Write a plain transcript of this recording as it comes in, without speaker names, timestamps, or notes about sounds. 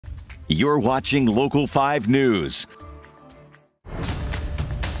You're watching Local 5 News.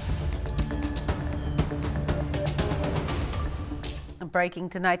 Breaking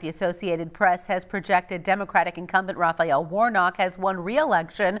tonight, the Associated Press has projected Democratic incumbent Raphael Warnock has won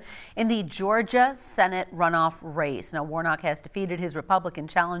re-election in the Georgia Senate runoff race. Now, Warnock has defeated his Republican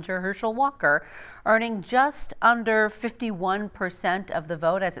challenger, Herschel Walker, earning just under 51% of the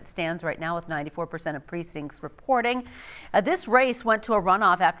vote as it stands right now, with 94% of precincts reporting. This race went to a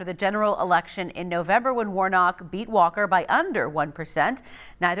runoff after the general election in November, when Warnock beat Walker by under 1%.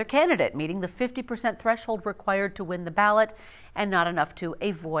 Neither candidate meeting the 50% threshold required to win the ballot, and not enough to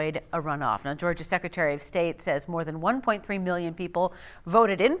avoid a runoff. Now, Georgia Secretary of State says more than 1.3 million people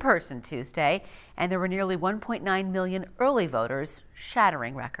voted in person Tuesday, and there were nearly 1.9 million early voters,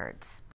 shattering records.